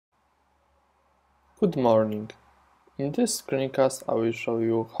Good morning. In this screencast I will show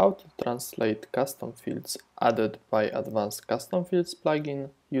you how to translate custom fields added by Advanced Custom Fields plugin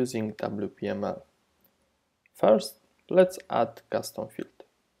using WPML. First, let's add custom field.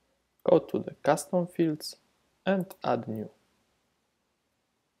 Go to the custom fields and add new.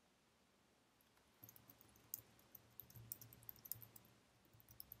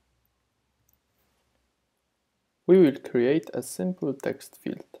 We will create a simple text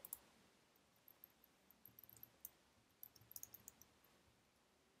field.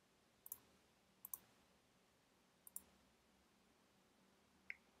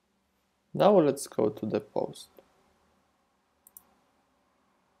 Now let's go to the post.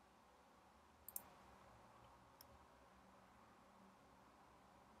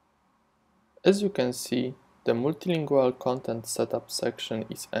 As you can see, the multilingual content setup section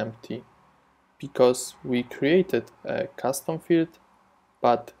is empty because we created a custom field,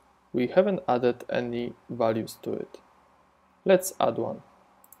 but we haven't added any values to it. Let's add one.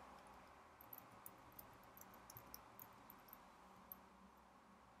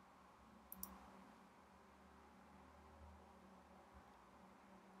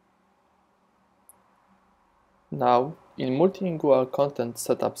 Now, in Multilingual Content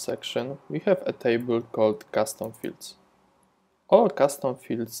Setup section, we have a table called Custom Fields. All custom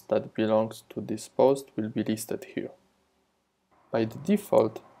fields that belong to this post will be listed here. By the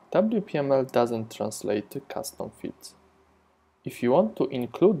default, WPML doesn't translate the custom fields. If you want to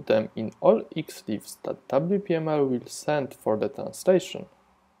include them in all xlifs that WPML will send for the translation,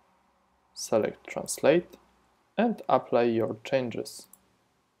 select Translate and apply your changes.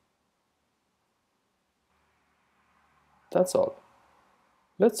 That's all.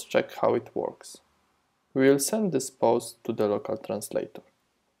 Let's check how it works. We will send this post to the local translator.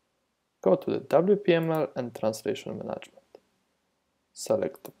 Go to the WPML and Translation Management.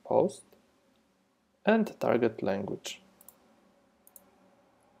 Select the post and target language.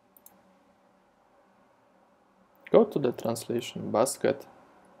 Go to the translation basket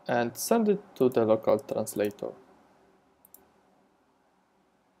and send it to the local translator.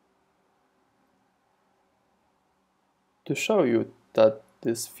 To show you that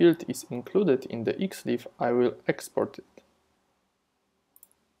this field is included in the xlif, I will export it.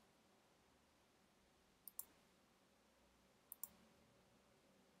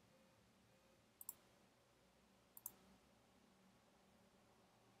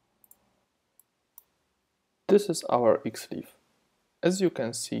 This is our xlif. As you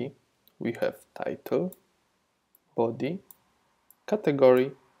can see, we have title, body,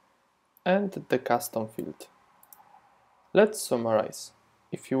 category, and the custom field. Let's summarize.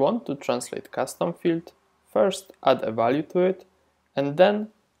 If you want to translate custom field, first add a value to it, and then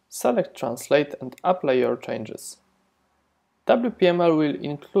select Translate and apply your changes. WPML will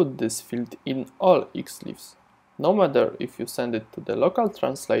include this field in all xlifs, no matter if you send it to the local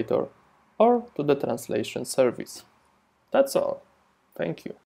translator or to the translation service. That's all. Thank you.